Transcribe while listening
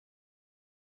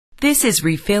This is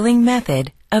refilling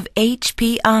method of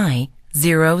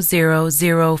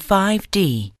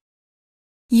HPI-0005D.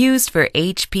 Used for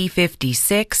HP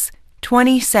 56,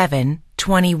 27,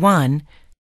 21,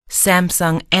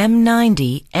 Samsung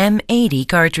M90, M80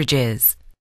 cartridges.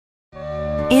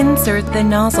 Insert the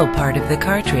nozzle part of the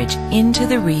cartridge into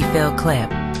the refill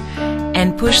clip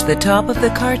and push the top of the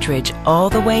cartridge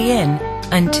all the way in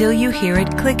until you hear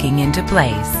it clicking into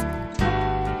place.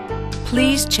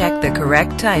 Please check the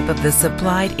correct type of the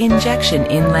supplied injection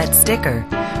inlet sticker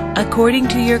according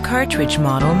to your cartridge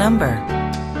model number.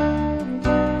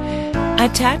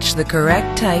 Attach the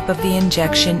correct type of the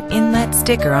injection inlet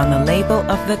sticker on the label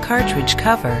of the cartridge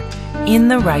cover in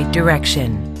the right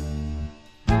direction.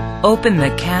 Open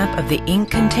the cap of the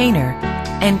ink container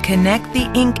and connect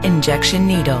the ink injection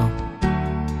needle.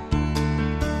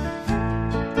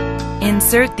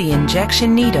 Insert the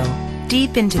injection needle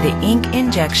deep into the ink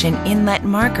injection inlet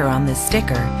marker on the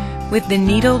sticker with the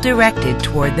needle directed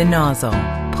toward the nozzle.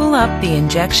 Pull up the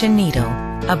injection needle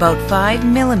about 5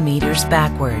 millimeters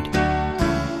backward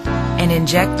and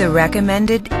inject the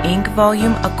recommended ink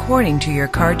volume according to your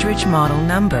cartridge model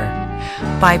number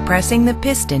by pressing the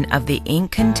piston of the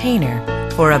ink container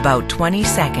for about 20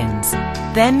 seconds.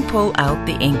 Then pull out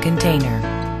the ink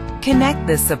container. Connect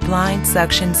the supplied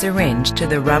suction syringe to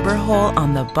the rubber hole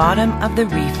on the bottom of the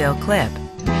refill clip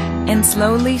and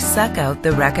slowly suck out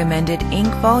the recommended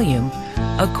ink volume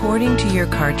according to your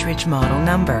cartridge model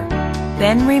number.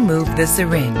 Then remove the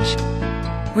syringe.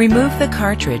 Remove the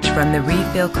cartridge from the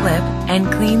refill clip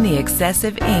and clean the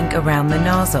excessive ink around the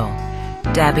nozzle,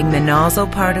 dabbing the nozzle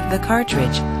part of the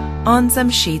cartridge on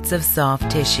some sheets of soft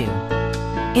tissue.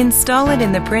 Install it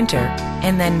in the printer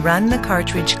and then run the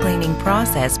cartridge cleaning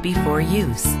process before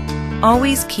use.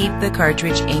 Always keep the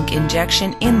cartridge ink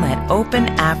injection inlet open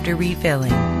after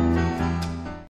refilling.